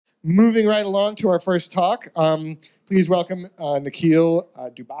Moving right along to our first talk, please welcome Nikhil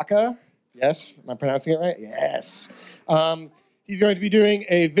Dubbaka. Yes, am I pronouncing it right? Yes. He's going to be doing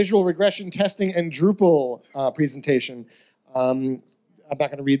a visual regression testing and Drupal presentation. I'm not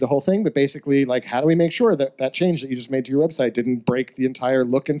going to read the whole thing, but basically, like, how do we make sure that that change that you just made to your website didn't break the entire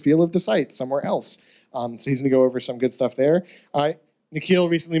look and feel of the site somewhere else? So he's going to go over some good stuff there. Nikhil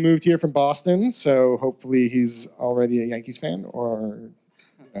recently moved here from Boston, so hopefully he's already a Yankees fan, or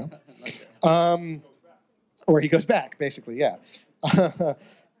or he goes back, basically, yeah.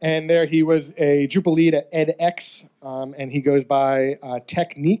 And there he was a Drupal lead at edX, and he goes by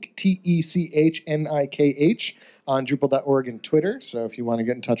Technique, Technikh, on Drupal.org and Twitter. So if you want to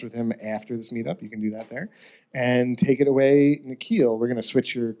get in touch with him after this meetup, you can do that there. And take it away, Nikhil. We're going to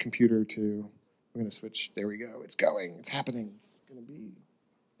switch your computer to, we're going to switch, there we go. It's going, it's happening. It's going to be,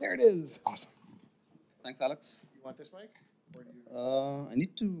 there it is. Awesome. Thanks, Alex. You want this mic? Or do you... I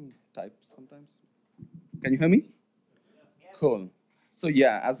need to type sometimes. Can you hear me? Cool. So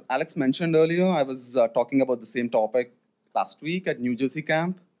yeah, as Alex mentioned earlier, I was talking about the same topic last week at New Jersey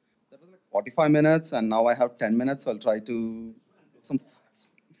camp. That was like 45 minutes, and now I have 10 minutes, so I'll try to get some.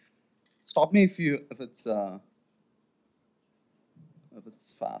 Stop me if it's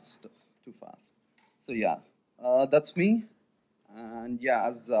fast, too fast. So yeah, that's me. And yeah,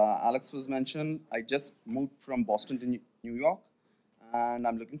 as Alex was mentioned, I just moved from Boston to New York, and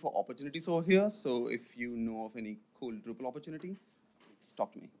I'm looking for opportunities over here. So if you know of any cool Drupal opportunity, please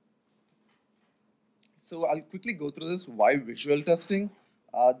talk to me. So I'll quickly go through this. Why visual testing?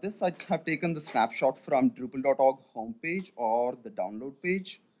 This I have taken the snapshot from Drupal.org homepage or the download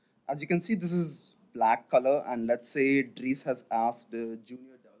page. As you can see, this is black color, and let's say Dries has asked the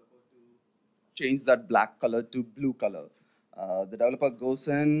junior developer to change that black color to blue color. The developer goes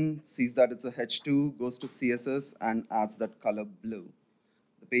in, sees that it's a H2, goes to CSS, and adds that color blue.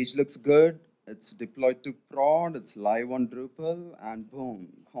 The page looks good, it's deployed to prod, it's live on Drupal, and boom,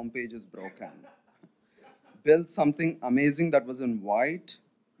 homepage is broken. Built something amazing that was in white,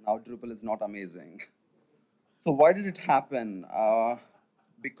 now Drupal is not amazing. So why did it happen?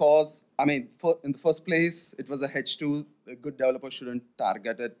 Because, I mean, in the first place, it was a H2, a good developer shouldn't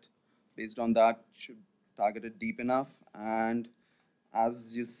target it based on that, should target it deep enough. And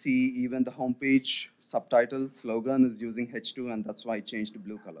as you see, even the homepage subtitle slogan is using H2, and that's why I changed to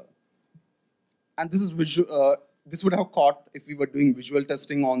blue color. And this is visual. This would have caught if we were doing visual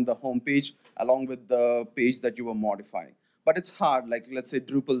testing on the homepage along with the page that you were modifying. But it's hard. Like let's say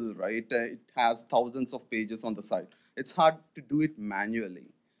Drupal, right? It has thousands of pages on the site. It's hard to do it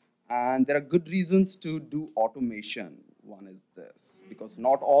manually, and there are good reasons to do automation. One is this, because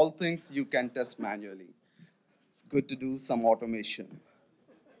not all things you can test manually. It's good to do some automation.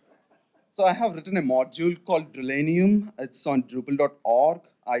 So I have written a module called Drulenium. It's on Drupal.org.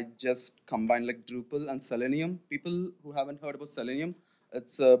 I just combine like Drupal and Selenium. People who haven't heard about Selenium,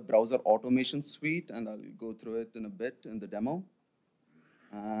 it's a browser automation suite, and I'll go through it in a bit in the demo.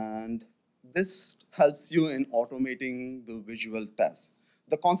 And this helps you in automating the visual tests.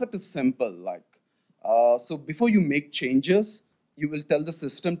 The concept is simple. So before you make changes, you will tell the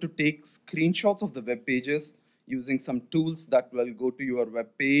system to take screenshots of the web pages using some tools that will go to your web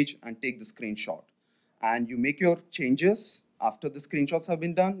page and take the screenshot. And you make your changes after the screenshots have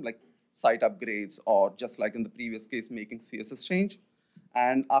been done, like site upgrades, or just like in the previous case, making CSS change.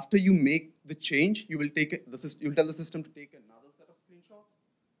 And after you make the change, you will you'll tell the system to take another set of screenshots,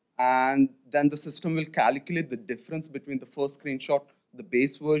 and then the system will calculate the difference between the first screenshot, the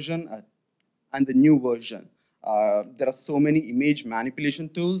base version, and the new version. There are so many image manipulation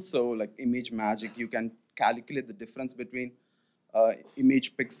tools, so like Image Magic, you can calculate the difference between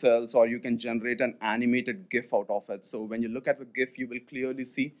image pixels, or you can generate an animated GIF out of it. So when you look at the GIF, you will clearly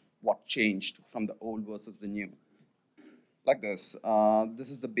see what changed from the old versus the new. Like this.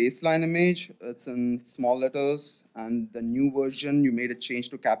 This is the baseline image. It's in small letters, and the new version, you made a change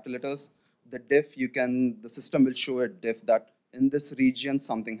to capital letters. The diff, the system will show a diff that in this region,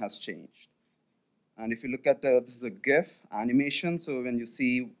 something has changed. And if you look at, this is a GIF animation. So when you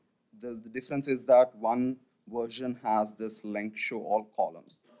see, the difference is that one version has this link show all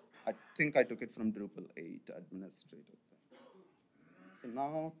columns. I think I took it from Drupal 8 administrative thing. So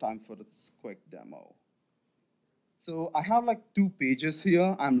now time for its quick demo. So I have like two pages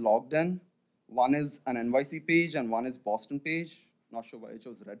here. I'm logged in. One is an NYC page and one is Boston page. Not sure why I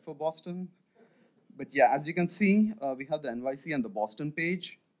chose red for Boston. But yeah, as you can see, we have the NYC and the Boston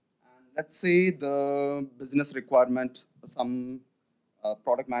page. And let's say the business requirement, some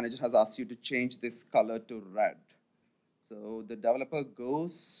product manager has asked you to change this color to red. So the developer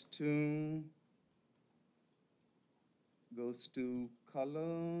goes to goes to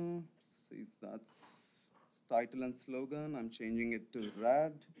color. Says that's title and slogan. I'm changing it to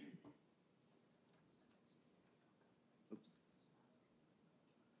red.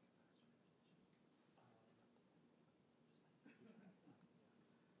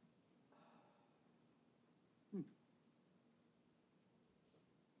 Oops.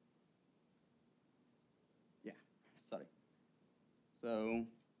 Yeah, sorry. So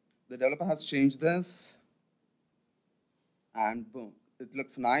the developer has changed this, and boom, it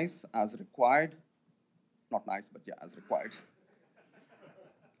looks nice as required. Not nice, but yeah, as required.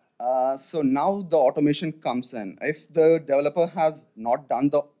 So now the automation comes in. If the developer has not done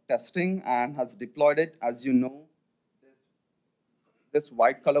the testing and has deployed it, as you know, this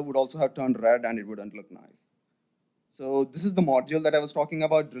white color would also have turned red and it wouldn't look nice. So this is the module that I was talking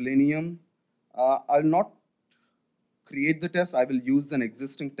about, Drulenium. I'll not create the test. I will use an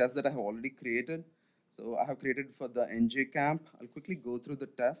existing test that I have already created. So I have created for the NJ camp. I'll quickly go through the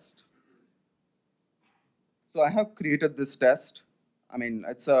test. So I have created this test. I mean,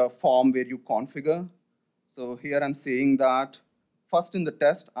 it's a form where you configure. So here I'm saying that first in the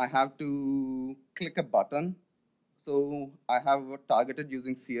test, I have to click a button. So I have targeted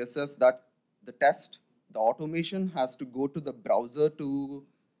using CSS that the test, the automation has to go to the browser to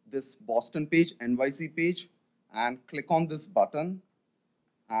this Boston page, NYC page, and click on this button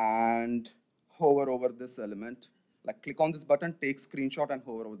and hover over this element. Like click on this button, take screenshot and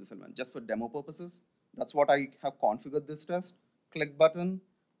hover over this element just for demo purposes. That's what I have configured this test. Click button,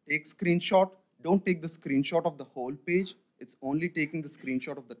 take screenshot. Don't take the screenshot of the whole page. It's only taking the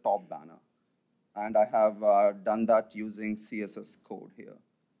screenshot of the top banner. And I have done that using CSS code here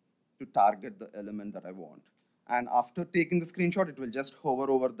to target the element that I want. And after taking the screenshot, it will just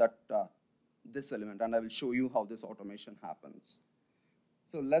hover over that this element, and I will show you how this automation happens.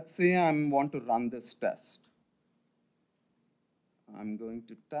 So let's say I want to run this test. I'm going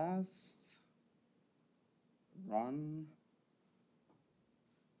to test, run.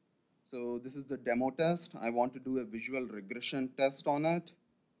 So this is the demo test. I want to do a visual regression test on it.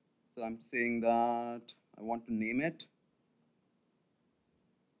 So I'm saying that I want to name it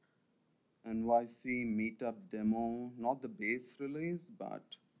NYC Meetup Demo, not the base release, but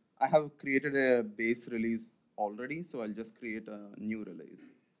I have created a base release already, so I'll just create a new release.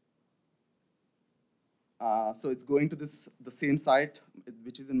 So it's going to the same site,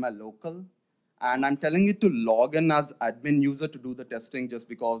 which is in my local, and I'm telling it to log in as admin user to do the testing just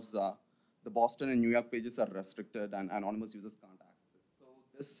because the Boston and New York pages are restricted and anonymous users can't access it. So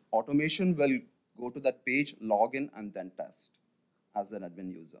this automation will go to that page, log in, and then test as an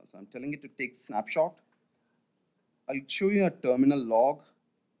admin user. So I'm telling it to take snapshot. I'll show you a terminal log.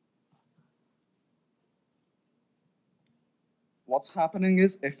 What's happening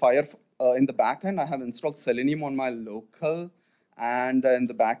is in the backend, I have installed Selenium on my local, and in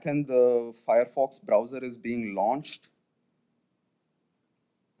the backend, the Firefox browser is being launched.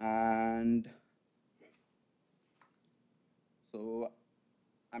 And so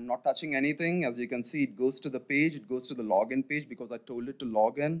I'm not touching anything. As you can see, it goes to the page, it goes to the login page because I told it to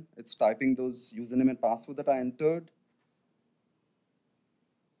log in. It's typing those username and password that I entered.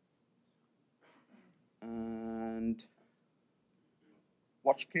 And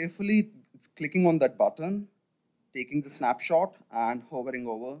watch carefully, it's clicking on that button, taking the snapshot and hovering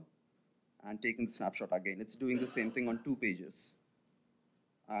over and taking the snapshot again. It's doing the same thing on 2 pages.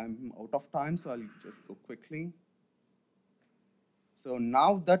 I'm out of time, so I'll just go quickly. So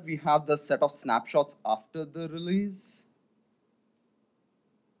now that we have the set of snapshots after the release,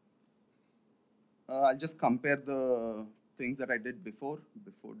 I'll just compare the things that I did before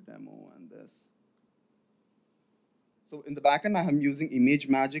demo and this. So in the backend, I am using Image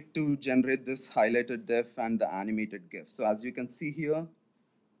Magic to generate this highlighted diff and the animated GIF. So as you can see here,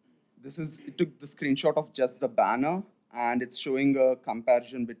 it took the screenshot of just the banner, and it's showing a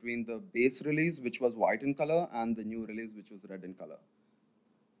comparison between the base release, which was white in color, and the new release, which was red in color.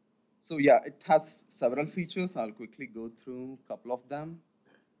 So yeah, it has several features. I'll quickly go through a couple of them.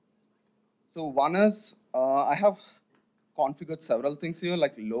 So one is, I have configured several things here,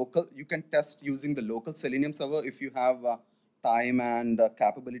 like local. You can test using the local Selenium server if you have time and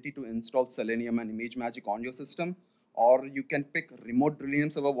capability to install Selenium and Image Magic on your system. Or you can pick remote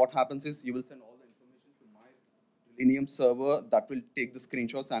Drulenium server. What happens is you will send all the information to my Drulenium server that will take the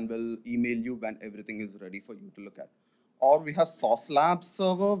screenshots and will email you when everything is ready for you to look at. Or we have Sauce Labs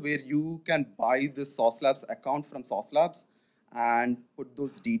server where you can buy this Sauce Labs account from Sauce Labs and put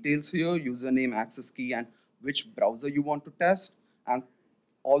those details here, username, access key, and which browser you want to test. And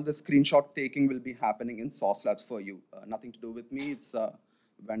all the screenshot taking will be happening in Sauce Labs for you. Nothing to do with me, it's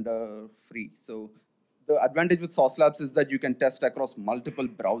vendor free. So The advantage with Sauce Labs is that you can test across multiple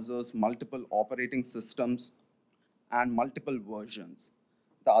browsers, multiple operating systems, and multiple versions.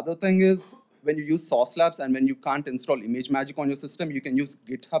 The other thing is when you use Sauce Labs and when you can't install ImageMagick on your system, you can use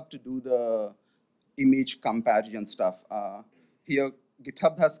GitHub to do the image comparison stuff. Here,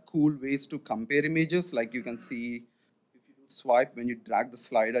 GitHub has cool ways to compare images. Like you can see, if you do swipe, when you drag the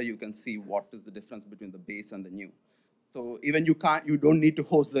slider, you can see what is the difference between the base and the new. So even you don't need to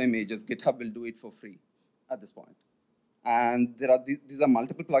host the images. GitHub will do it for free at this point. And there are these are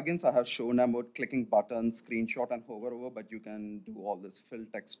multiple plugins. I have shown about clicking buttons, screenshot, and hover over, but you can do all this fill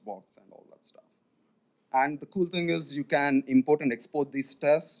text box and all that stuff. And the cool thing is you can import and export these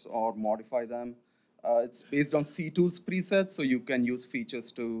tests or modify them. It's based on CTools presets, so you can use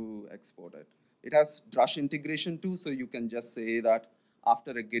features to export it. It has Drush integration too, so you can just say that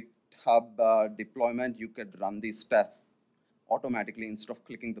after a GitHub deployment, you could run these tests automatically instead of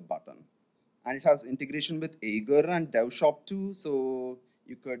clicking the button. And it has integration with Agar and DevShop too, so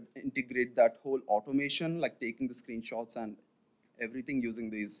you could integrate that whole automation, like taking the screenshots and everything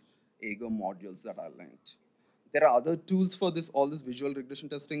using these Agar modules that are linked. There are other tools for all this visual regression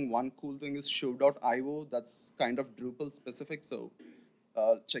testing. One cool thing is show.io. That's kind of Drupal specific, so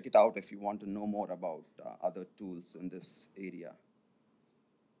check it out if you want to know more about other tools in this area.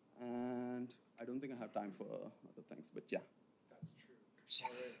 And I don't think I have time for other things, but yeah. That's true.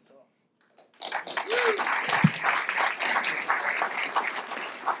 Yes.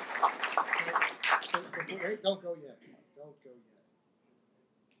 Wait, don't go yet. Don't go yet.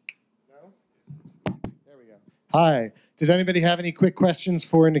 No? There we go. Hi. Does anybody have any quick questions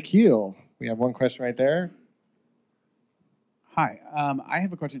for Nikhil? We have one question right there. Hi. I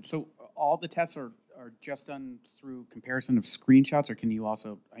have a question. So all the tests are just done through comparison of screenshots, or can you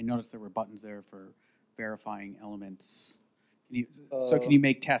also, I noticed there were buttons there for verifying elements. So can you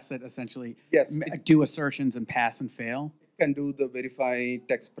make tests that essentially do assertions and pass and fail? It can do the verify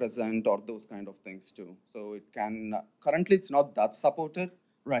text present or those kind of things too. So it can, currently it's not that supported.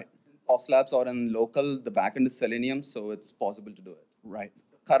 Right. In Sauce Labs or in local, the backend is Selenium, so it's possible to do it. Right.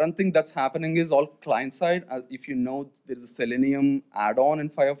 The current thing that's happening is all client side. If you know, there is a Selenium add-on in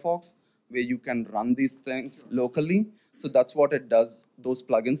Firefox where you can run these things locally. So that's what it does. Those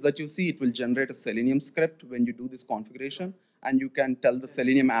plugins that you see, it will generate a Selenium script when you do this configuration. And you can tell the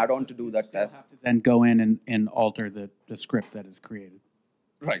Selenium add-on to do that test. Then go in and alter the script that is created.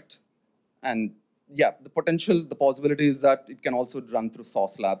 Right. And yeah, the possibility is that it can also run through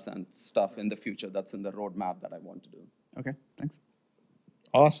Sauce Labs and stuff in the future. That's in the roadmap that I want to do. Okay, thanks.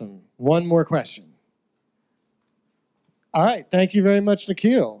 Awesome. One more question. All right, thank you very much,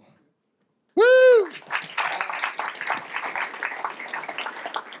 Nikhil.